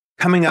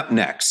Coming up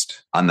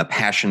next on the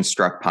Passion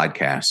Struck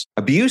podcast,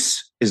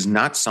 abuse is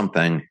not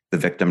something the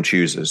victim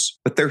chooses,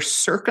 but their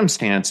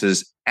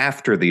circumstances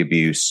after the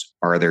abuse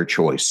are their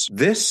choice.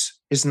 This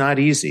is not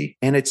easy,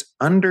 and it's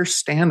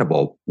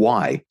understandable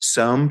why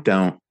some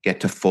don't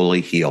get to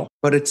fully heal,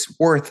 but it's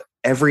worth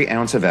every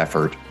ounce of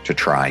effort to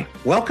try.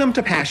 Welcome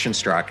to Passion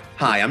Struck.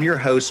 Hi, I'm your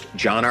host,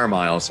 John R.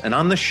 Miles, and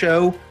on the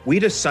show, we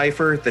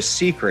decipher the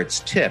secrets,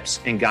 tips,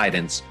 and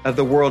guidance of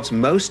the world's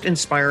most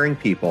inspiring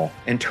people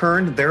and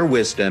turn their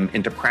wisdom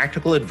into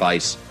practical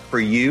advice for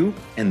you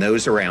and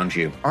those around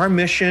you. Our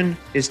mission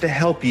is to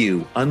help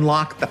you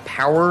unlock the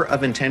power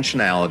of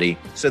intentionality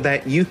so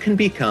that you can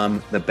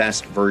become the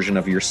best version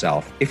of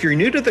yourself. If you're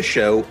new to the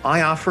show,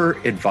 I offer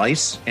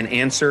advice and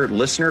answer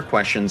listener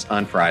questions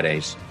on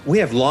Fridays. We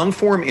have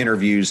long-form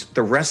interviews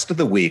the rest of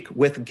the week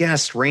with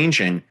guests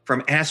ranging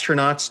from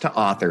astronauts to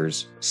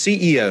authors,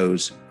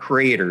 CEOs,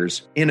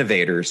 creators,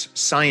 innovators,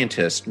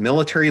 scientists,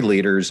 military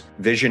leaders,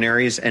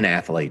 visionaries, and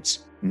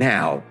athletes.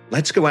 Now,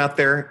 let's go out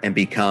there and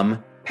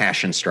become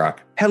Passion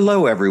Struck.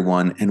 Hello,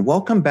 everyone, and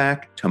welcome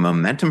back to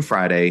Momentum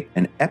Friday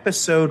and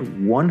episode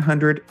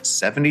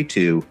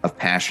 172 of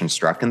Passion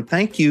Struck. And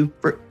thank you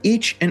for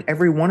each and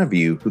every one of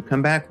you who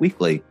come back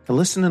weekly to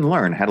listen and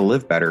learn how to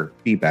live better,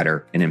 be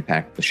better, and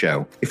impact the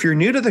show. If you're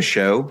new to the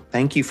show,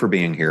 thank you for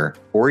being here,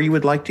 or you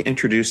would like to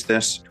introduce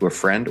this to a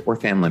friend or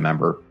family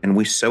member, and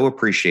we so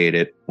appreciate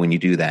it when you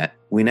do that.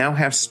 We now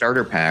have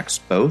starter packs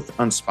both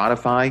on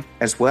Spotify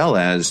as well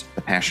as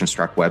the Passion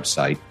Struck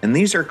website. And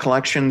these are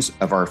collections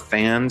of our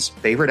fans'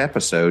 favorite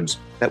episodes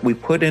that we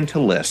put into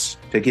lists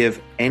to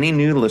give any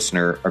new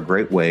listener a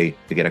great way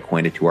to get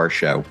acquainted to our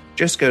show.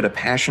 Just go to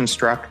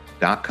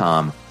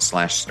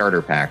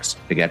passionstruck.com/starter packs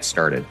to get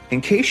started.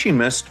 In case you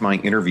missed my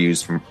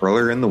interviews from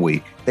earlier in the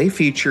week, they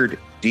featured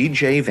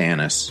DJ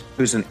Vanis,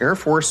 who's an Air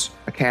Force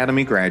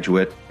Academy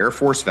graduate, Air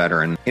Force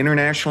veteran,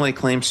 internationally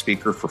acclaimed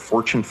speaker for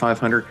Fortune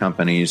 500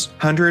 companies,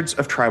 hundreds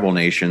of tribal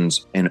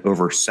nations, and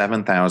over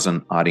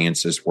 7,000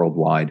 audiences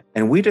worldwide.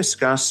 And we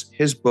discuss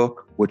his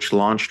book, which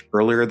launched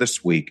earlier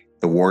this week,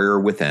 The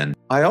Warrior Within.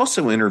 I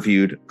also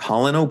interviewed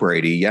Colin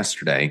O'Brady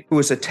yesterday, who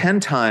is a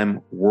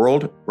 10-time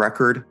world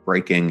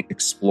record-breaking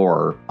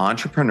explorer,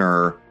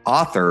 entrepreneur,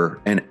 author,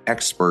 and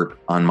expert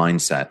on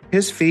mindset.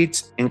 His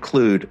feats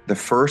include the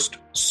first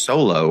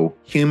solo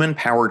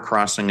human-powered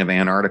crossing of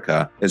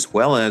Antarctica, as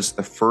well as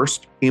the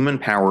first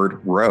human-powered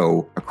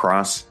row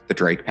across the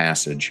Drake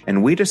Passage.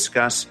 And we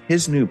discuss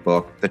his new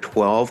book, The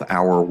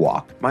 12-Hour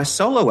Walk. My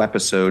solo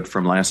episode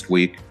from last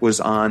week was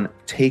on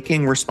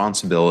taking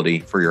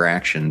responsibility for your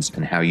actions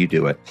and how you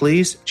do it.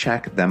 Please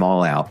check them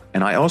all out.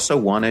 And I also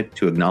wanted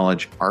to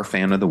acknowledge our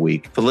fan of the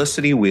week,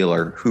 Felicity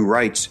Wheeler, who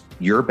writes,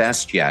 "Your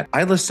best yet.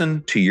 I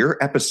listened to your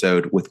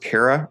episode with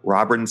Kara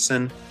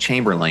Robinson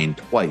Chamberlain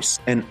twice.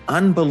 An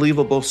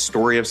unbelievable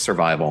story of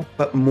survival,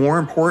 but more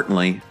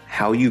importantly,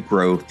 how you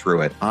grow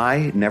through it.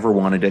 I never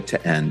wanted it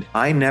to end.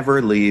 I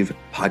never leave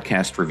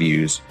podcast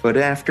reviews, but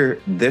after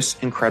this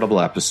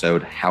incredible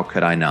episode, how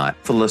could I not?"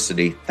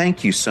 Felicity,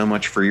 thank you so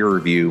much for your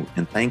review,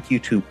 and thank you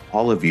to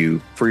all of you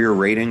for your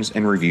ratings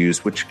and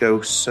reviews, which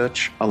go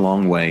such a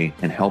long way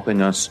in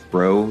helping us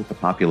grow the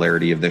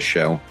popularity of this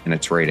show and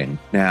its rating.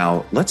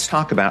 Now, let's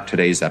talk about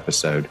today's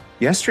episode.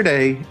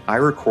 Yesterday, I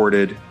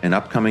recorded an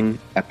upcoming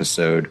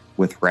episode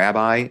with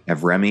Rabbi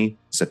Avremi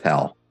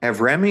Zappel.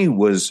 Avremi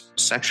was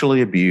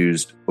sexually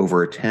abused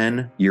over a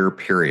 10-year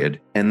period,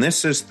 and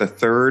this is the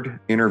third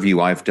interview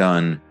I've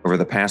done over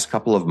the past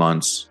couple of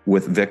months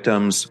with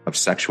victims of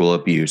sexual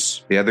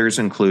abuse. The others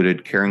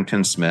included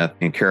Carrington Smith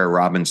and Kara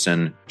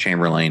Robinson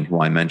Chamberlain,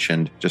 who I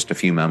mentioned just a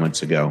few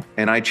moments ago.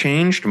 And I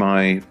changed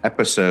my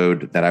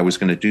episode that I was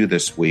going to do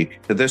this week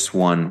to this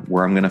one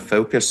where I'm going to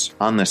focus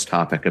on this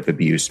topic of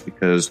abuse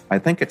because I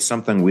think it's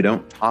something we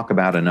don't talk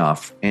about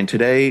enough. And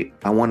today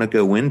I want to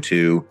go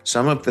into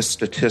some of the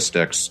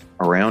statistics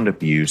around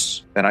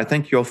abuse that I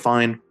think you'll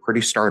find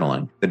pretty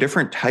startling. The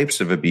different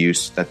types of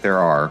abuse that there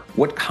are,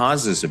 what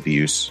causes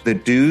abuse, the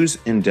do's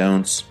and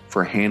don'ts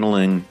for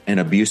handling an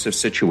abusive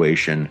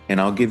situation, and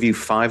I'll give you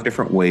 5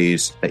 different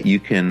ways that you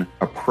can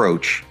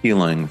approach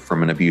healing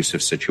from an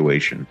abusive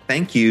situation.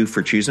 Thank you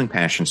for choosing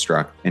Passion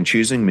Struck and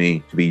choosing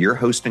me to be your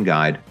host and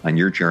guide on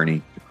your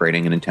journey to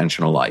creating an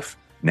intentional life.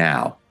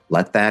 Now,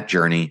 let that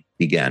journey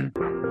begin.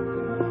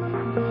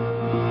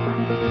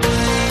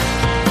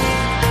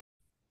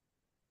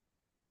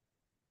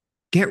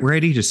 Get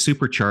ready to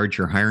supercharge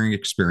your hiring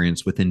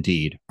experience with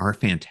Indeed, our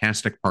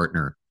fantastic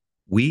partner.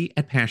 We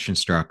at Passion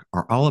Struck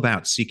are all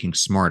about seeking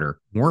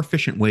smarter, more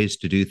efficient ways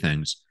to do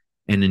things,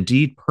 and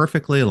Indeed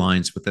perfectly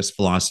aligns with this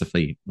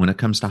philosophy when it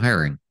comes to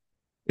hiring.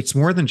 It's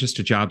more than just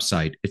a job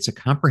site, it's a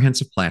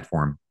comprehensive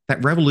platform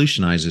that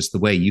revolutionizes the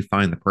way you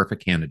find the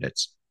perfect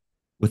candidates.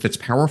 With its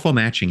powerful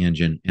matching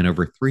engine and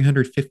over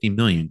 350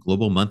 million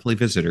global monthly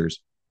visitors,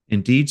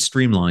 Indeed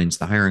streamlines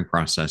the hiring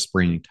process,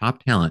 bringing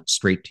top talent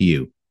straight to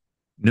you.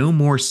 No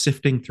more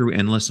sifting through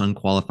endless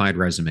unqualified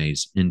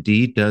resumes.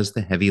 Indeed does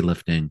the heavy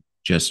lifting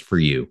just for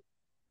you.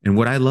 And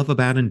what I love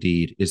about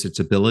Indeed is its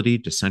ability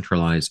to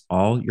centralize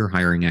all your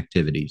hiring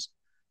activities.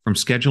 From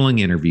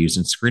scheduling interviews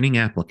and screening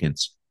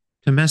applicants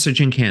to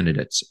messaging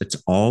candidates, it's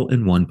all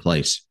in one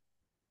place.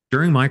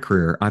 During my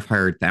career, I've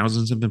hired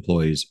thousands of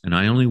employees, and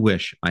I only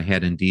wish I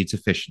had Indeed's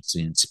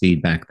efficiency and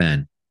speed back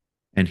then.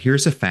 And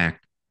here's a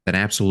fact that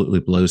absolutely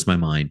blows my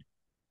mind.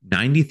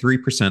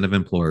 93% of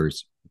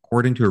employers,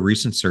 according to a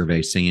recent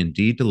survey, say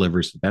Indeed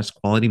delivers the best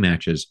quality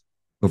matches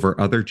over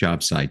other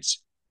job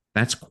sites.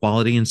 That's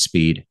quality and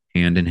speed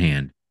hand in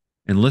hand.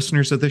 And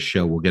listeners of this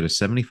show will get a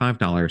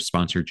 $75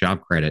 sponsored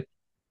job credit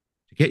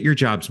to get your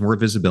jobs more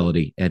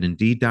visibility at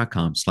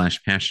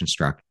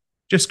Indeed.com/PassionStruck.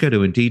 Just go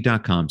to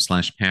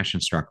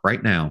Indeed.com/PassionStruck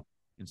right now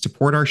and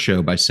support our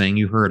show by saying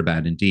you heard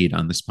about Indeed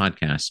on this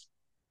podcast.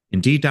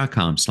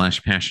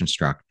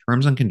 Indeed.com/PassionStruck.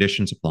 Terms and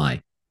conditions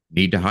apply.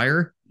 Need to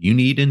hire? You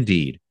need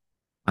Indeed.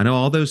 I know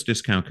all those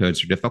discount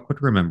codes are difficult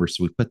to remember,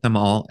 so we put them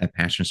all at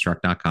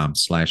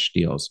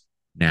PassionStruck.com/deals.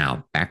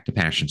 Now, back to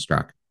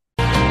PassionStruck.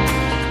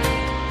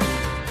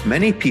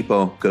 Many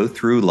people go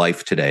through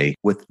life today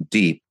with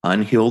deep,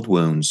 unhealed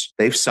wounds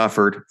they've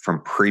suffered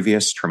from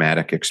previous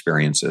traumatic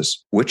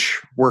experiences, which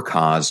were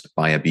caused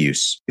by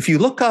abuse. If you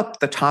look up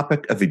the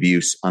topic of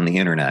abuse on the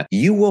internet,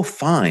 you will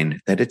find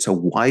that it's a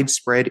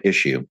widespread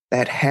issue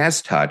that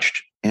has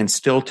touched and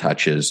still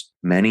touches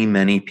many,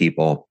 many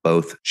people,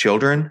 both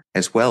children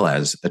as well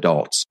as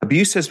adults.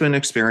 Abuse has been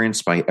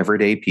experienced by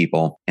everyday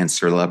people and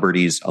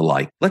celebrities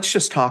alike. Let's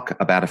just talk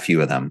about a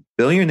few of them.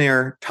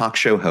 Billionaire talk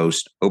show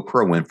host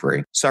Oprah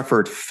Winfrey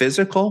suffered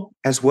physical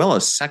as well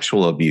as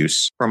sexual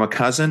abuse from a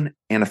cousin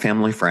and a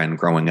family friend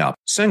growing up.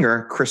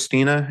 Singer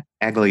Christina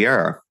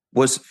Aguilera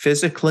was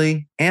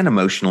physically and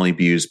emotionally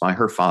abused by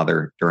her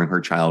father during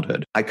her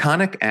childhood.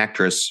 Iconic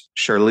actress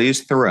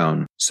Charlize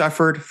Theron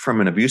suffered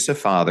from an abusive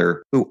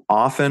father who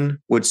often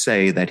would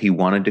say that he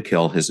wanted to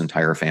kill his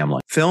entire family.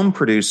 Film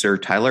producer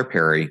Tyler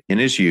Perry, in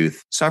his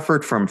youth,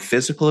 suffered from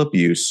physical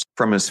abuse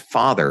from his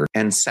father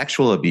and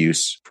sexual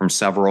abuse from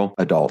several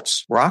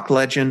adults. Rock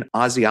legend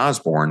Ozzy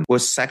Osbourne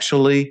was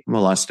sexually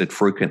molested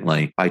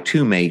frequently by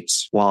two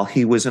mates while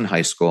he was in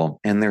high school,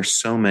 and there's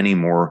so many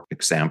more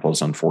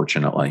examples,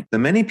 unfortunately. The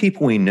many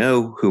people we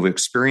know who've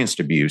experienced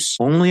abuse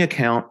only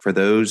account for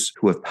those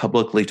who have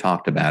publicly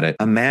talked about it.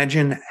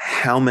 Imagine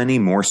how many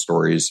more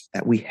stories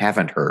that we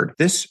haven't heard.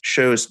 This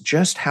shows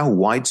just how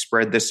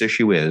widespread this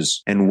issue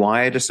is and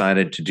why I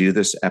decided to do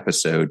this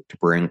episode to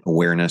bring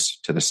awareness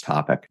to this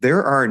topic.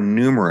 There are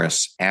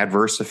numerous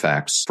adverse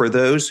effects for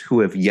those who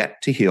have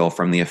yet to heal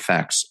from the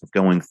effects of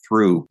going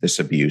through this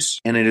abuse,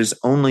 and it is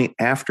only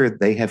after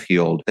they have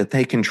healed that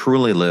they can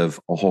truly live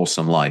a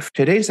wholesome life.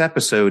 Today's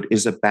episode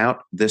is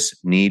about this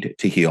need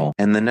to heal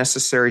and the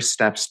necessary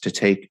steps to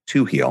take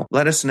to heal.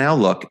 Let us now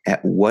look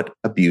at what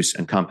abuse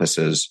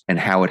encompasses and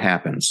how it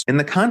happens. In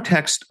the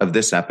context of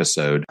this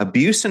episode,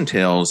 abuse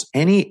entails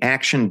any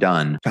action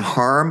done to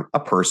harm a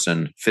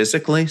person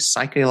physically,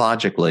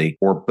 psychologically,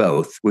 or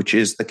both, which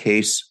is the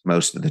case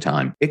most of the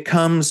time. It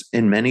comes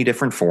in many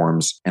different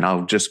forms, and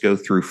I'll just go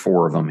through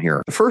four of them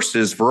here. The first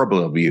is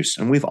verbal abuse,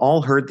 and we've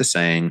all heard the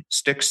saying,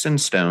 "Sticks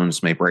and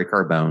stones may break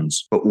our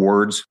bones, but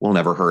words will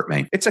never hurt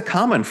me." It's a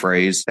common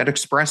phrase that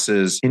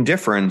expresses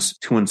indifference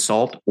to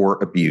insult or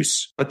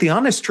abuse. But the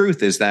honest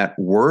truth is that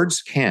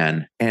words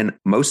can, and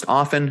most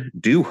often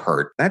do,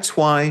 hurt. That's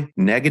why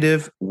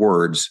negative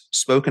words,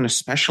 spoken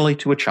especially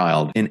to a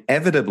child,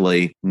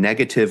 inevitably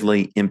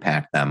negatively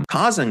impact them,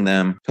 causing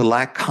them to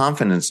lack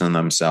confidence in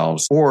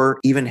themselves or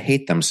even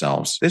hate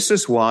themselves. This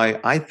is why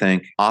I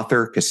think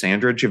author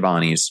Cassandra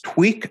Giovanni's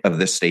tweak of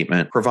this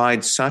statement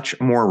provides such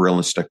a more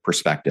realistic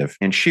perspective.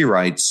 And she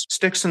writes,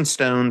 "Sticks and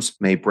stones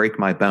may break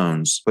my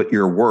bones, but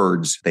your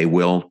words, they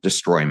will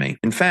destroy me."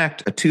 In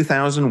fact, a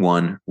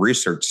 2001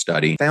 research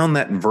study found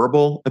that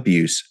verbal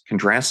abuse can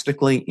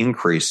drastically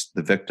increase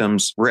the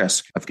victim's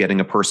risk of getting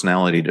a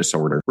personality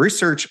disorder.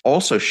 Research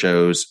also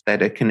shows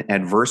that it can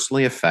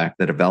adversely affect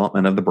the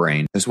development of the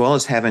brain, as well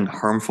as having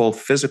harmful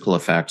physical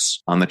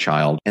effects on the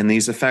child, and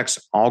these effects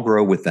all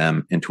grow with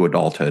them into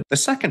adulthood. The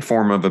second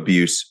form of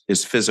abuse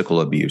is physical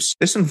abuse.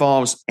 This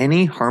involves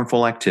any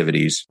harmful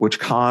activities which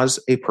cause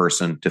a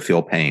person to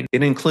feel pain.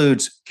 It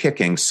includes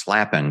kicking,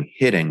 slapping,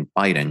 hitting,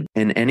 biting,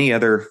 and any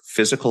other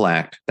physical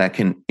act that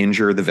can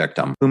injure the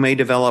victim, who may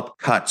develop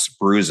cuts,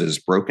 bruises,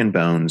 broken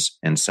bones,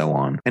 and so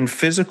on. And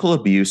physical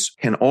abuse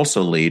can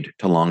also lead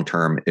to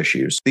long-term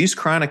issues. These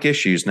chronic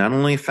issues not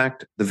only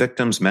affect the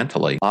victims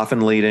mentally,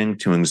 often leading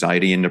to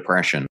anxiety and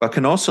depression, but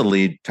can also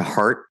lead to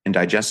heart and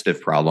digestive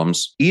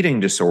problems, eating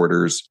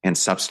disorders, and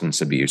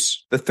substance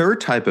abuse. The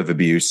third type of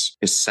abuse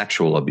is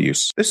sexual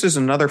abuse. This is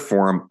another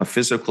form of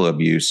physical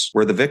abuse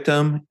where the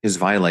victim is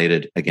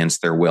violated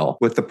against their will,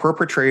 with the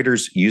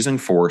perpetrators using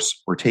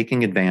force or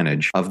taking advantage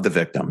advantage of the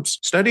victims.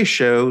 Studies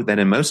show that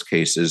in most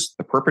cases,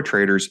 the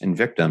perpetrators and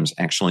victims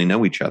actually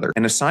know each other.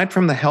 And aside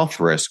from the health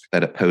risk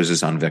that it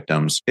poses on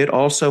victims, it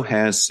also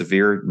has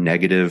severe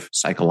negative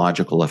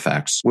psychological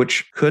effects,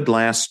 which could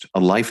last a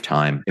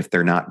lifetime if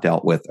they're not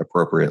dealt with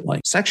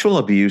appropriately. Sexual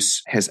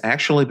abuse has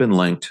actually been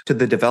linked to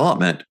the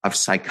development of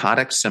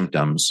psychotic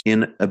symptoms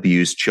in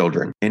abused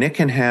children, and it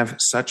can have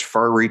such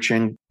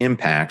far-reaching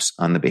impacts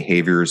on the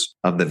behaviors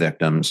of the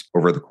victims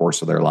over the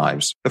course of their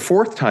lives. The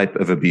fourth type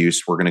of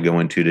abuse we're going to go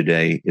into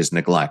today is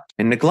neglect.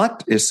 And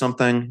neglect is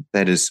something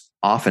that is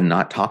often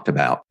not talked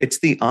about. It's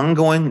the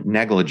ongoing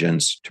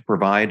negligence to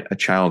provide a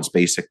child's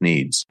basic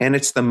needs, and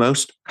it's the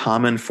most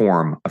common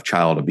form of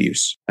child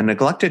abuse. A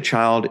neglected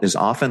child is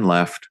often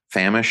left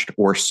famished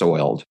or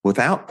soiled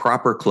without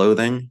proper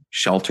clothing,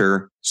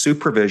 shelter,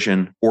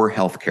 supervision, or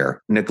healthcare.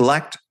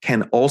 Neglect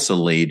can also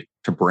lead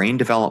to brain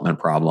development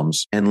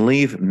problems and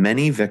leave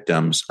many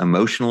victims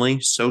emotionally,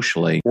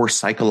 socially, or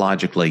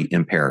psychologically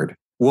impaired.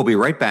 We'll be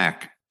right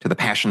back to the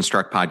Passion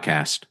Struck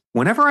podcast.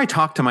 Whenever I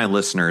talk to my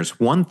listeners,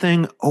 one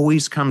thing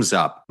always comes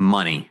up: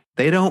 money.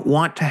 They don't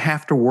want to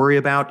have to worry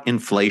about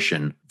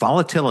inflation,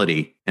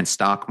 volatility, and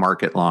stock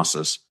market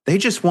losses. They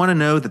just want to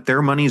know that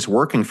their money's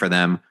working for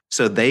them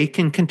so they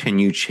can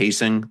continue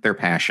chasing their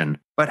passion.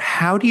 But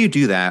how do you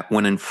do that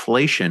when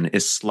inflation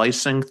is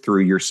slicing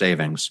through your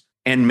savings?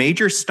 And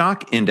major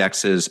stock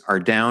indexes are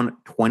down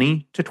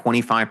 20 to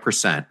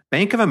 25%.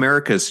 Bank of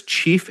America's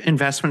chief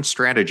investment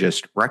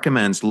strategist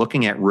recommends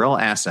looking at real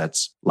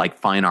assets like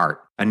fine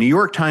art. A New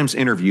York Times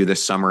interview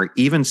this summer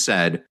even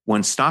said,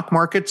 when stock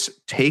markets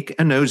take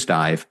a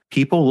nosedive,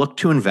 people look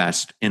to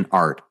invest in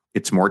art.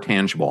 It's more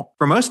tangible.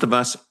 For most of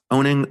us,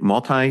 owning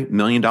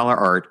multi-million-dollar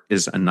art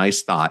is a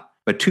nice thought,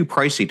 but too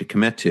pricey to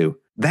commit to.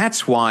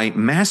 That's why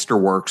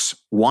Masterworks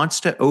wants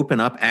to open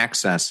up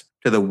access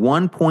to the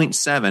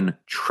 $1.7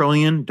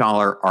 trillion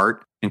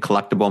art and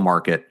collectible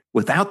market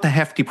without the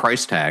hefty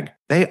price tag.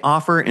 They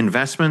offer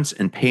investments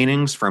in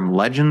paintings from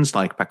legends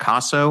like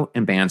Picasso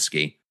and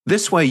Banksy.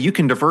 This way, you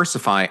can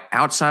diversify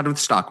outside of the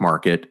stock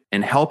market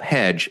and help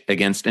hedge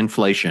against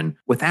inflation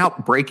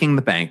without breaking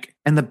the bank.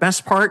 And the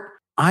best part,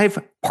 I've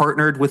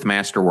partnered with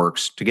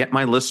Masterworks to get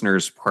my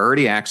listeners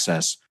priority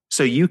access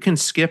so you can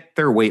skip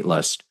their wait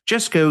list.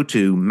 Just go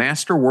to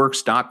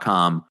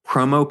masterworks.com,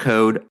 promo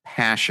code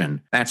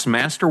PASSION. That's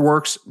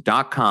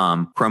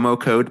masterworks.com, promo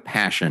code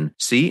PASSION.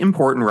 See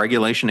important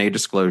Regulation A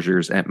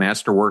disclosures at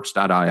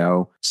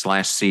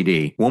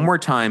masterworks.io/CD. One more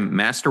time,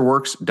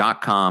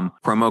 masterworks.com,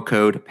 promo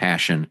code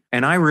PASSION.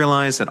 And I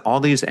realize that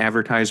all these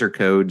advertiser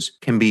codes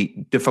can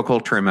be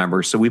difficult to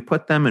remember, so we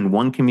put them in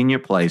one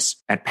convenient place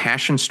at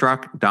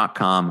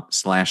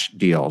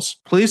passionstruck.com/deals.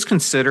 Please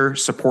consider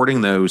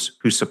supporting those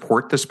who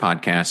support this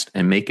podcast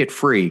and make it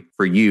free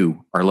for you,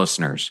 our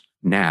listeners.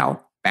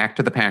 Now, back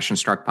to the Passion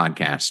Struck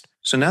podcast.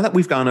 So now that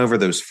we've gone over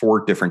those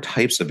 4 different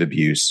types of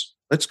abuse,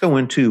 let's go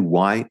into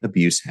why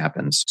abuse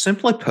happens.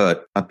 Simply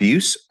put,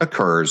 abuse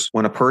occurs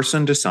when a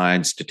person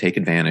decides to take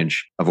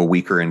advantage of a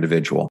weaker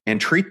individual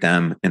and treat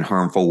them in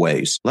harmful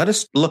ways. Let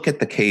us look at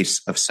the case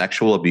of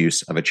sexual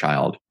abuse of a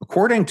child.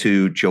 According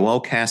to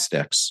Joelle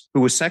Castix, who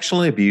was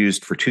sexually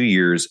abused for 2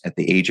 years at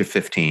the age of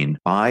 15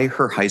 by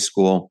her high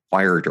school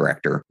choir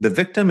director, the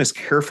victim is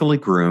carefully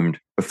groomed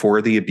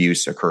before the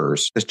abuse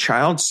occurs. The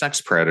child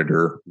sex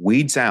predator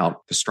weeds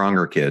out the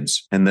stronger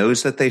kids and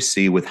those that they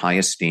see with high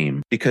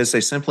esteem because they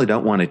simply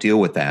don't want to deal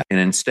with that. And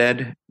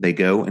instead, they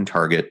go and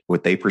target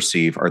what they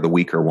perceive are the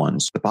weaker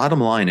ones. The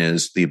bottom line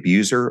is the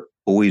abuser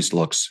always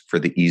looks for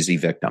the easy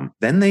victim.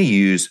 Then they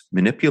use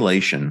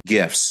manipulation,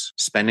 gifts,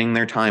 spending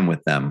their time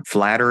with them,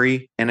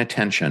 flattery, and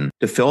attention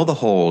to fill the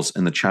holes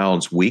in the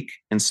child's weak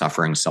and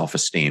suffering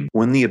self-esteem.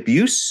 When the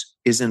abuse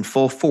is in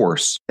full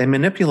force, they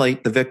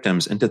manipulate the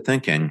victims into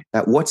thinking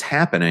that what's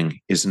happening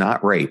is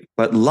not rape,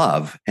 but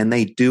love, and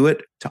they do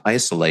it to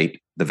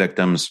isolate the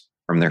victims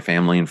from their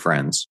family and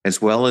friends,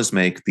 as well as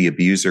make the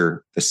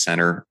abuser the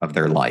center of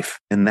their life.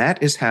 And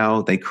that is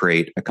how they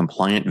create a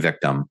compliant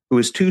victim who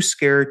is too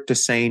scared to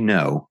say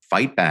no,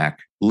 fight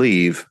back,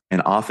 leave,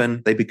 and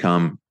often they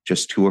become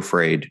just too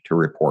afraid to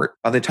report.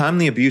 By the time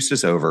the abuse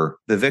is over,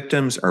 the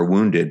victims are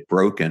wounded,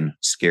 broken,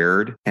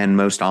 scared, and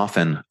most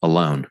often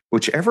alone.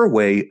 Whichever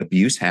way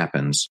abuse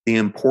happens, the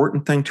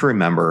important thing to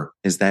remember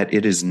is that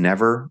it is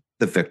never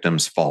the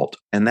victim's fault.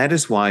 And that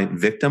is why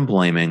victim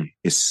blaming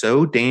is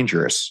so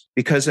dangerous,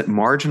 because it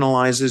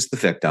marginalizes the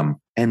victim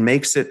and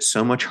makes it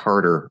so much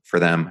harder for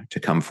them to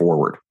come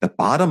forward. The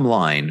bottom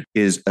line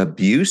is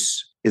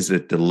abuse is a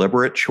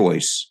deliberate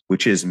choice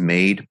which is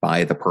made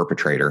by the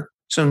perpetrator.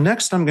 So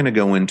next, I'm going to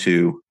go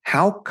into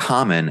how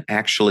common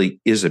actually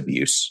is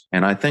abuse.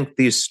 And I think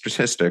these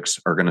statistics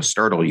are going to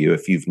startle you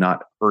if you've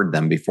not heard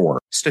them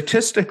before.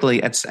 Statistically,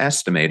 it's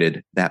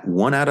estimated that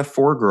 1 out of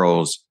 4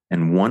 girls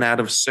and 1 out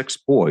of 6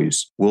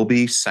 boys will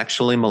be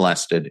sexually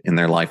molested in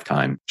their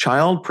lifetime.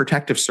 Child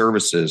Protective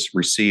Services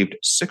received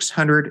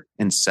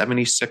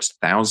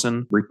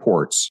 676,000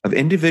 reports of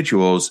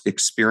individuals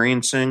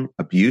experiencing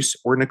abuse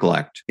or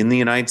neglect in the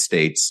United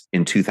States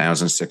in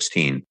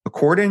 2016.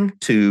 According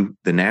to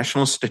the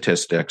national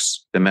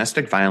statistics,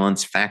 domestic violence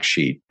violence fact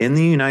sheet. In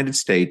the United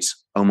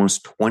States,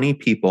 almost 20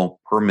 people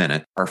per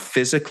minute are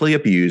physically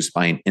abused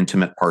by an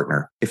intimate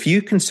partner. If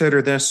you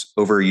consider this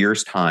over a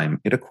year's time,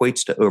 it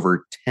equates to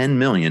over 10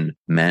 million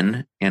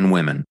men and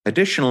women.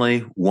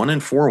 Additionally, 1 in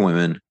 4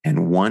 women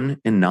and 1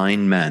 in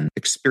 9 men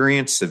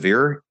experience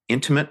severe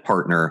intimate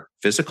partner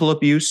physical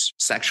abuse,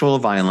 sexual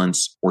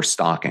violence, or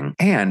stalking.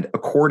 And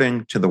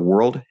according to the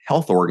World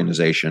Health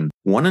Organization,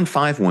 1 in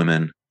 5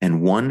 women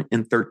and 1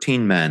 in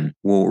 13 men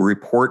will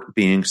report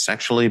being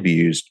sexually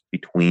abused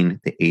between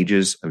the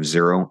ages of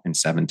 0 and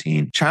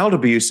 17. Child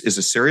abuse is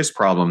a serious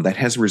problem that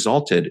has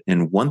resulted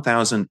in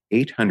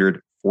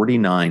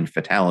 1,849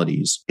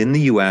 fatalities in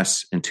the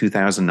U.S. in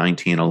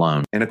 2019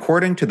 alone. And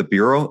according to the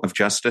Bureau of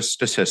Justice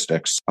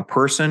Statistics, a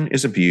person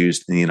is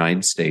abused in the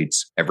United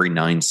States every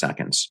 9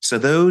 seconds. So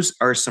those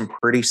are some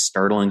pretty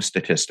startling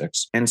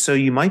statistics. And so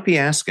you might be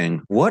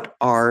asking, what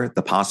are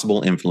the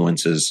possible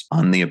influences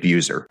on the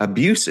abuser?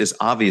 Abuse is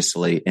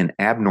obviously an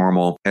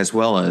abnormal as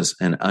well as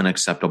an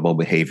unacceptable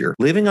behavior,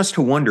 leaving us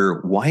to wonder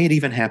why it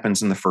even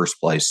happens in the first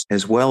place,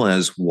 as well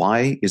as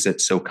why is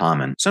it so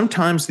common.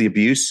 Sometimes the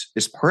abuse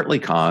is partly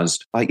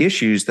caused by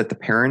issues that the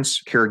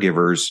parents,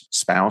 caregivers,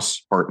 spouse,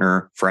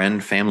 partner,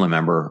 friend, family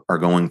member are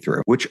going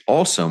through, which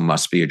also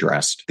must be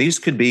addressed. These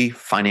could be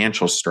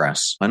financial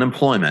stress,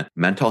 unemployment,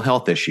 mental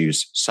health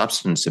issues,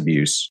 substance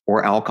abuse,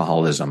 or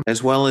alcoholism,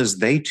 as well as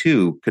they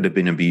too could have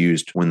been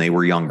abused when they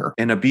were younger.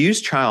 An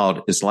abused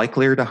child is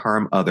likelier to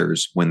harm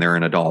others when they're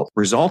an adult,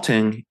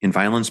 resulting in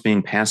violence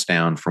being passed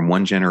down from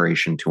one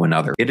generation to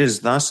another. It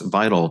is thus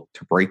vital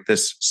to break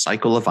this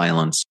cycle of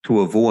violence to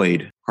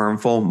avoid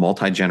harmful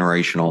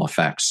multi-generational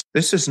effects.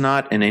 This is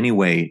not in any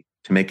way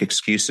to make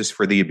excuses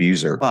for the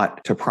abuser,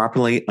 but to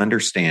properly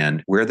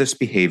understand where this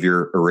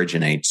behavior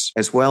originates,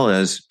 as well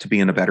as to be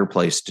in a better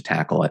place to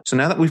tackle it. So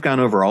now that we've gone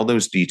over all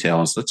those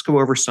details, let's go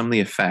over some of the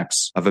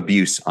effects of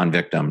abuse on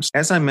victims.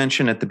 As I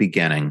mentioned at the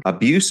beginning,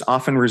 abuse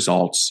often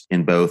results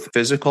in both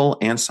physical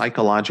and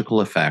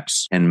psychological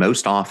effects, and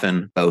most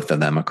often, both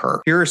of them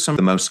occur. Here are some of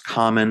the most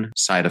common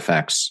side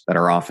effects that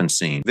are often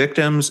seen.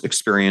 Victims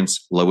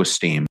experience low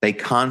esteem. They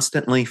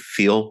constantly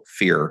feel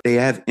fear. They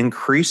have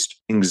increased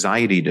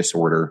anxiety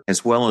disorder,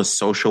 as well as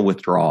social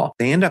withdrawal.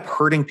 They end up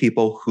hurting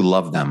people who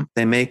love them.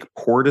 They make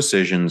poor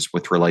decisions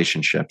with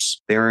relationships.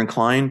 They are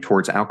inclined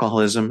towards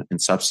alcoholism and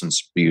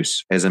substance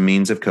abuse as a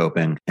means of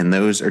coping, and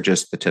those are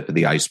just the tip of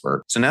the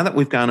iceberg. So now that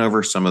we've gone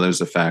over some of those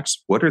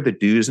effects, what are the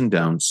do's and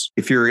don'ts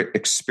if you're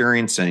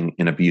experiencing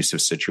an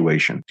abusive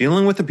situation?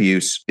 Dealing with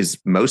abuse is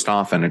most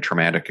often a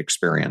traumatic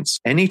experience.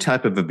 Any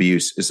type of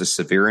abuse is a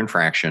severe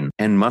infraction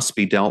and must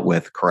be dealt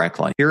with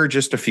correctly. Here are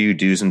just a few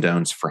do's and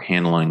don'ts for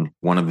handling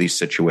one of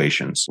these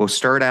situations. We'll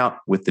start out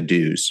with the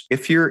do's.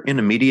 If you're in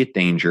immediate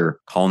danger,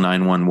 call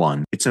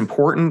 911. It's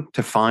important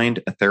to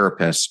find a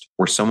therapist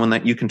or someone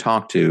that you can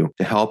talk to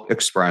help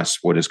express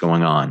what is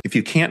going on. If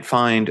you can't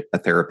find a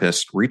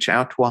therapist, reach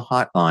out to a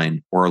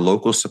hotline or a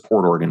local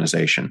support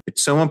organization.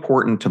 It's so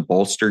important to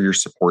bolster your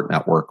support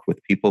network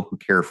with people who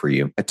care for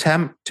you.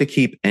 Attempt to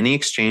keep any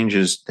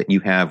exchanges that you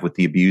have with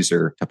the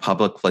abuser to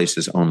public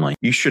places only.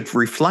 You should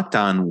reflect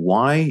on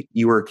why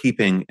you are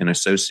keeping an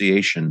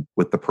association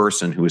with the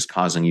person who is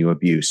causing you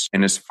abuse.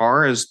 And as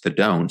far as the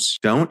don'ts,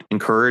 don't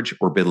encourage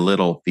or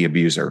belittle the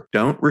abuser.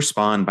 Don't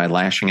respond by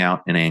lashing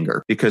out in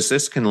anger, because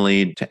this can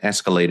lead to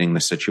escalating the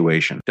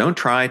situation. Don't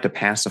try to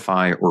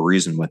pacify or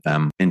reason with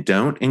them, and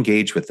don't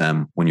engage with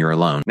them when you're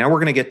alone. Now we're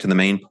going to get to the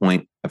main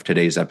point of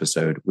today's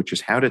episode, which is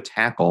how to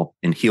tackle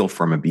and heal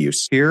from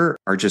abuse. Here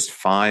are just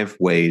 5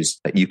 ways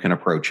that you can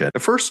approach it.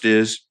 The first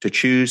is to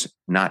choose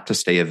not to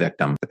stay a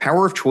victim. The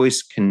power of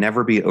choice can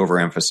never be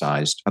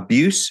overemphasized.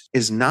 Abuse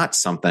is not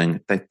something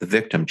that the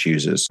victim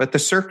chooses, but the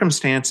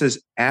circumstances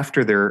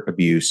after their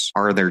abuse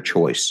are their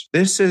choice.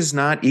 This is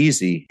not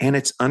easy, and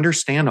it's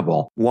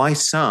understandable why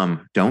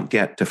some don't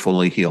get to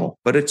fully heal,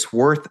 but it's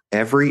worth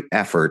every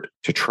effort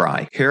to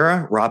try.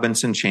 Kara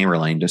Robinson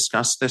Chamberlain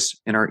discussed this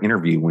in our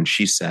interview when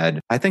she said,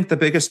 "I think the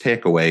biggest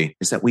takeaway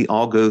is that we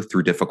all go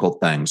through difficult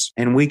things,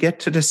 and we get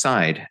to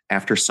decide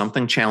after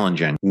something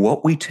challenging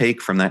what we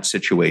take from that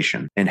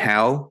situation and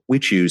how we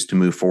choose to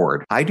move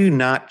forward. I do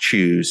not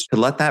choose to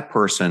let that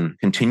person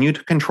continue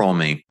to control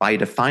me by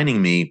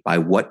defining me by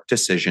what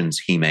decisions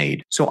he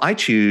made. So I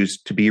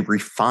choose to be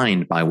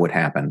refined by what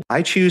happened.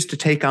 I choose to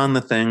take on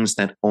the things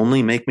that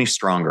only make me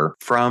stronger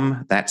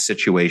from that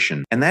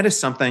situation. And that is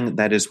something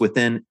that is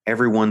within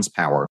everyone's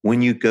power.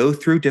 When you go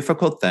through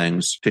difficult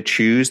things, to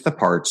choose the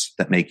parts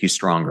that make you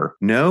stronger.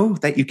 Know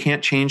that you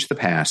can't change the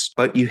past,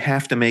 but you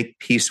have to make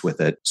peace with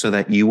it so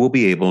that you will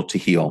be able to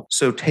heal.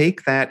 So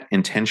take that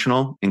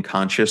intentional and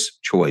conscious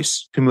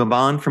choice to move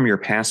on from your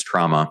past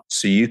trauma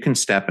so you can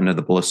step into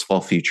the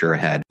blissful future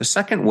ahead. The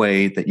second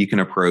way that you can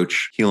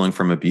approach healing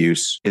from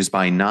abuse is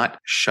by not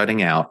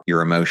shutting out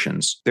your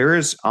emotions. There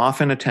is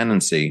often a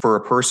tendency for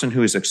a person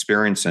who is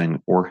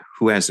experiencing or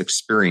who has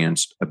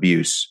experienced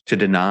abuse to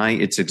deny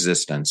deny its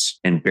existence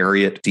and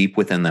bury it deep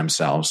within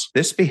themselves.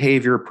 This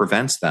behavior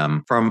prevents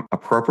them from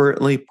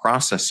appropriately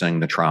processing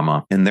the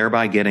trauma and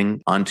thereby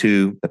getting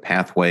onto the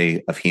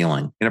pathway of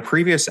healing. In a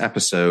previous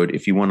episode,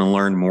 if you want to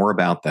learn more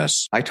about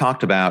this, I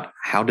talked about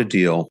how to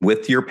deal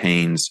with your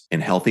pains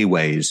in healthy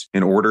ways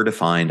in order to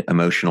find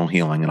emotional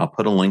healing, and I'll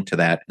put a link to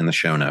that in the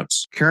show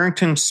notes.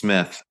 Carrington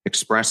Smith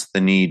expressed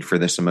the need for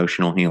this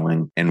emotional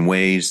healing in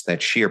ways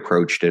that she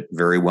approached it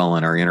very well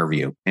in our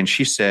interview. And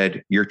she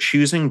said, "You're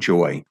choosing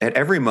joy. At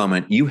every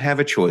moment, you have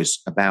a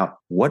choice about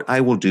what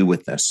I will do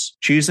with this.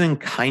 Choosing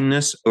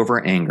kindness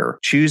over anger,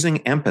 choosing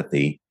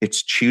empathy.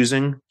 It's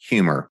choosing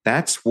humor.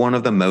 That's one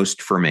of the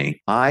most for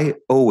me. I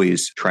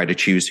always try to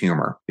choose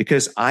humor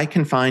because I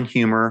can find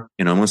humor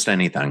in almost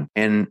anything.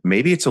 And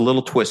maybe it's a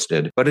little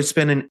twisted, but it's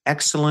been an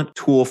excellent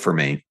tool for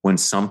me when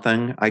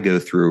something I go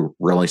through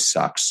really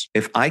sucks.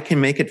 If I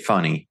can make it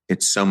funny,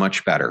 it's so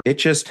much better. It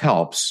just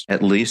helps,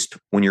 at least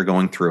when you're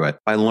going through it.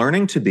 By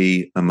learning to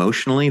be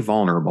emotionally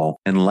vulnerable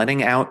and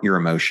letting out your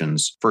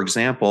emotions, for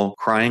example,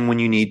 crying when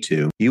you need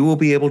to, you will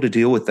be able to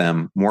deal with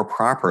them more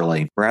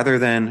properly rather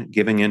than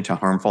giving into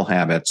harmful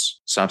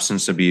habits,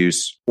 substance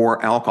abuse,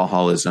 or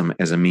alcoholism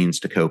as a means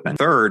to coping.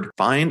 Third,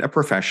 find a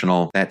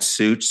professional that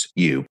suits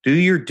you. Do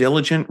your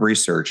diligent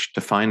research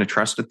to find a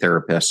trusted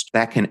therapist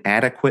that can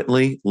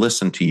adequately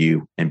listen to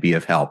you and be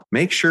of help.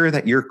 Make sure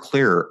that you're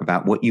clear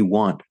about what you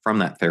want from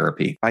that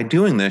therapy. By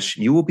doing this,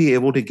 you will be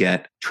able to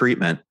get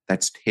treatment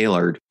that's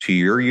tailored to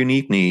your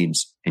unique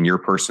needs and your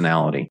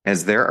personality,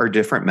 as there are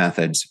different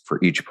methods for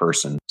each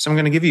person. So I'm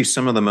going to give you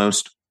some of the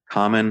most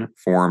common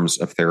forms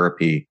of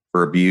therapy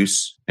for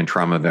abuse and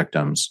trauma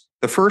victims.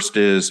 The first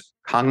is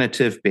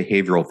cognitive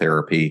behavioral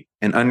therapy,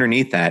 and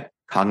underneath that,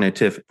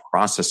 cognitive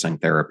processing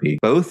therapy.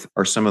 Both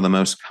are some of the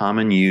most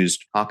common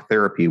used talk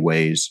therapy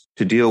ways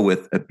to deal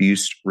with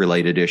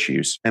abuse-related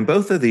issues. And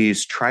both of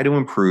these try to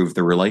improve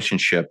the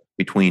relationship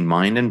between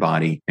mind and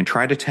body and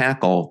try to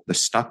tackle the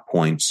stuck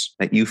points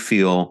that you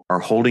feel are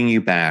holding you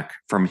back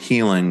from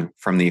healing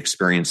from the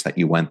experience that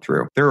you went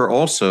through. There are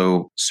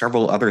also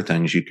several other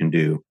things you can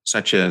do,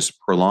 such as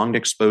prolonged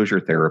exposure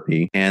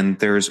therapy, and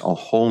there's a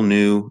whole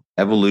new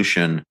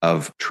evolution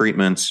of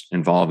treatments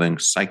involving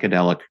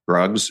psychedelic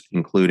drugs,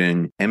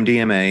 including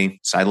MDMA,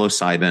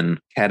 psilocybin,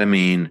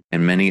 ketamine,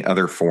 and many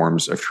other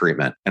forms of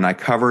treatment. And I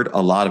covered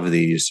a lot of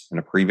these in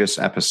a previous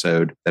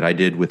episode that I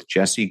did with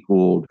Jesse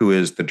Gould, who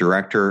is the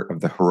director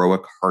of the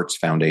Heroic Hearts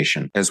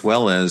Foundation, as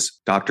well as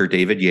Dr.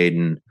 David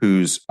Yaden,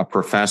 who's a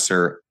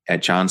professor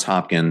at Johns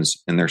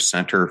Hopkins in their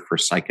Center for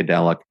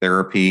Psychedelic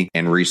Therapy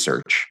and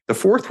Research. The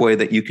fourth way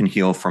that you can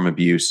heal from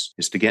abuse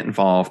is to get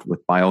involved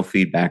with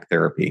biofeedback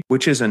therapy,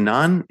 which is a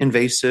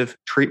non-invasive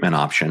treatment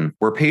option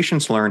where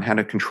patients learn how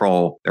to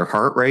control their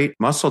heart rate,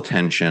 muscle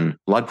tension,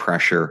 blood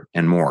pressure,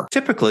 and more.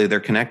 Typically, they're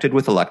connected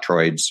with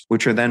electrodes,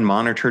 which are then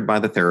monitored by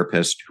the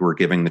therapist who are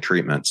giving the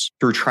treatments.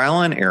 Through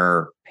trial and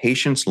error,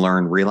 patients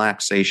learn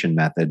relaxation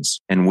methods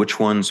and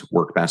which ones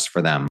work best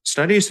for them.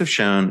 Studies have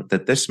shown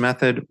that this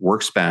method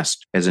works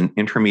best as an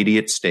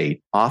intermediate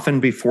state,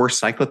 often before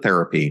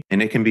psychotherapy,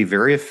 and it can be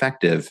very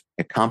effective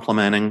at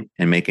complementing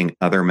and making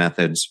other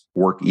methods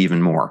work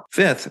even more.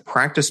 Fifth,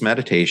 practice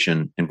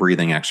meditation and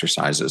breathing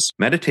exercises.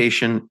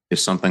 Meditation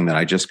is something that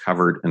I just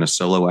covered in a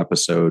solo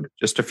episode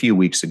just a few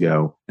weeks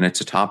ago, and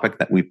it's a topic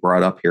that we've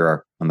brought up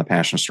here on the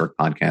Passion Stroke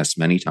podcast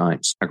many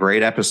times. A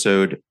great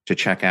episode to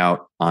check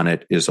out on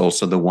it is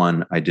also the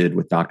one I did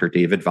with Dr.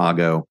 David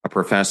Vago, a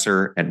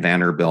professor at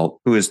Vanderbilt,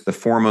 who is the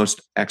foremost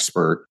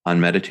expert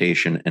on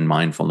meditation and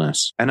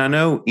mindfulness. And I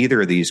know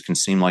either of these can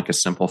seem like a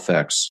simple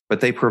fix, but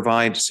they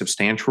provide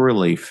substantial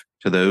relief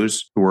to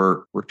those who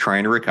are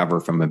trying to recover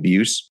from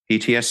abuse,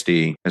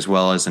 PTSD, as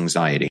well as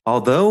anxiety.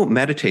 Although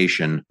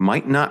meditation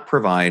might not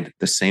provide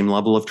the same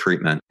level of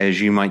treatment as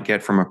you might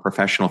get from a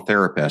professional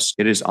therapist,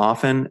 it is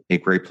often a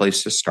great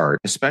place to start,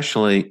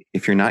 especially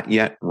if you're not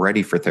yet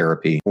ready for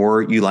therapy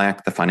or you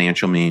lack the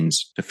financial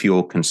means to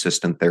fuel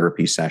consistent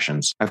therapy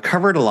sessions. I've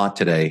covered a lot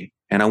today,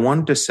 and I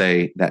wanted to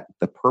say that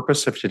the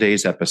purpose of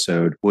today's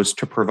episode was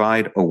to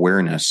provide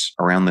awareness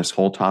around this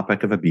whole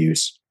topic of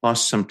abuse,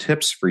 plus some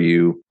tips for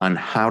you on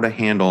how to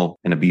handle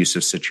an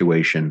abusive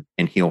situation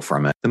and heal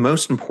from it. The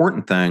most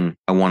important thing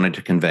I wanted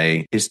to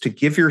convey is to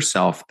give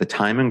yourself the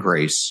time and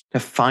grace to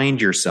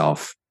find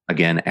yourself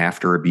again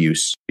after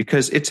abuse,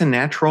 because it's a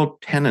natural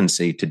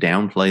tendency to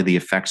downplay the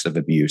effects of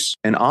abuse.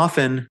 And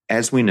often,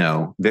 as we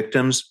know,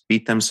 victims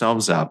beat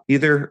themselves up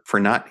either for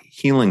not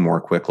healing more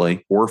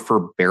quickly or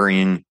for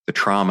burying the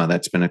trauma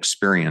that's been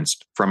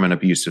experienced from an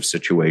abusive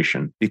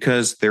situation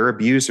because their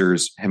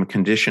abusers have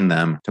conditioned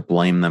them to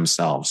blame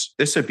themselves.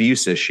 This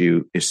abuse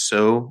issue is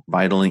so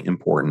vitally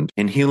important,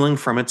 and healing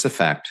from its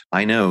effect,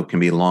 I know, can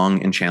be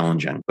long and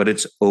challenging, but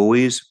it's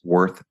always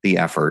worth the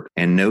effort,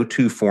 and no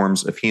two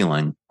forms of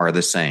healing are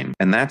the same.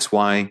 And that's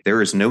why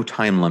there is no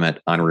time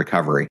limit on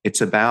recovery.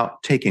 It's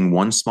about taking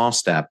one small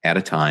step at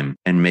a time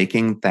and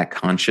making that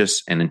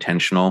conscious and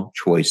intentional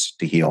choice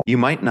to heal. You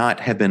might not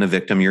have been a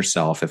victim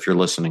yourself if you're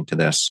listening to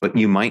this, this, but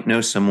you might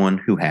know someone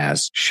who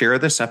has. Share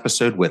this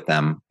episode with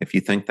them if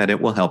you think that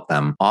it will help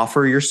them.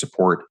 Offer your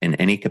support in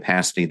any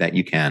capacity that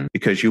you can,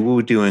 because you will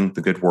be doing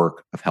the good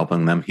work of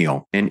helping them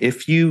heal. And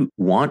if you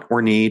want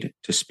or need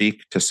to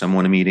speak to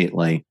someone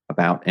immediately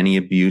about any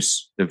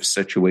abusive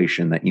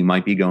situation that you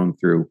might be going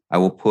through, I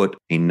will put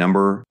a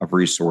number of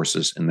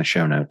resources in the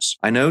show notes.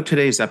 I know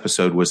today's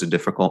episode was a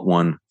difficult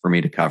one for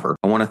me to cover.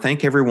 I want to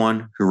thank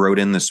everyone who wrote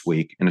in this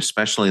week, and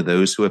especially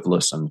those who have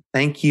listened.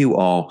 Thank you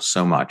all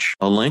so much.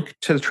 A link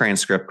to the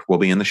transcript will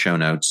be in the show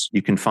notes.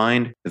 You can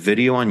find the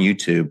video on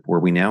YouTube, where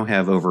we now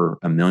have over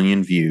 1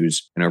 million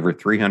views and over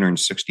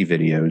 360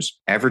 videos.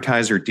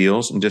 Advertiser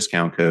deals and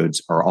discount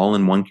codes are all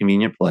in one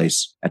convenient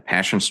place at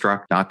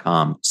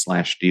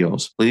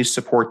passionstruck.com/deals. Please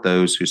support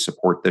those who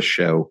support this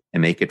show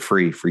and make it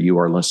free for you,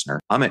 our listener.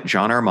 I'm at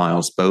John R.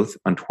 Miles, both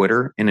on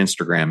Twitter and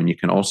Instagram, and you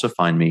can also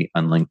find me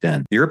on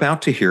LinkedIn. You're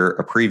about to hear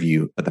a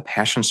preview of the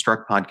Passion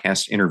Struck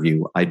podcast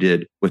interview I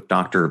did with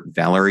Dr.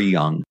 Valerie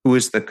Young, who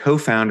is the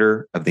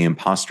co-founder of the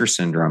Imposter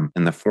Syndrome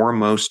and the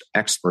foremost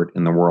expert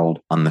in the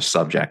world on the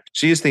subject.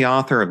 She is the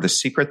author of The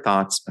Secret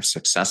Thoughts of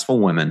Successful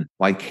Women,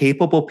 Why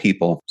Capable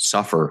People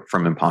Suffer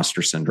from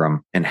Imposter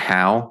Syndrome, and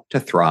How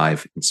to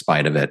Thrive in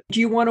Spite of It. Do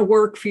you want to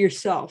work for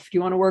yourself? Do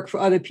you want to work for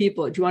other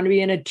people? Do you want to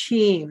be in a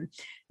team?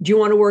 Do you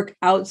want to work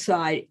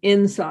outside,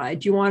 inside?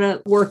 Do you want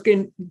to work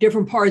in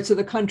different parts of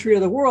the country or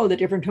the world at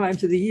different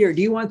times of the year?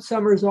 Do you want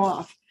summers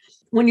off?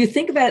 When you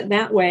think about it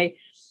that way,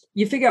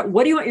 you figure out,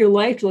 what do you want your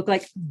life to look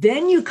like?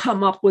 Then you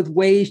come up with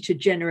ways to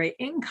generate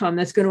income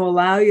that's going to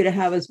allow you to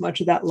have as much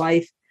of that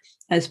life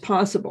as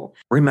possible.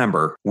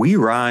 Remember, we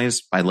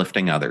rise by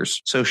lifting others.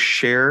 So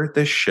share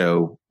this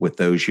show with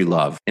those you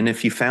love. And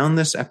if you found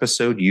this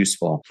episode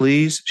useful,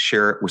 please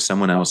share it with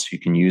someone else who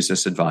can use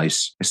this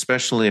advice,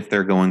 especially if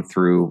they're going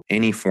through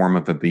any form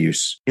of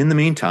abuse. In the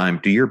meantime,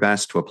 do your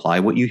best to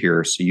apply what you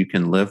hear so you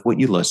can live what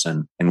you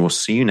listen. And we'll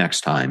see you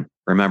next time.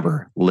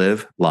 Remember,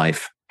 live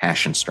life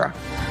passion struck.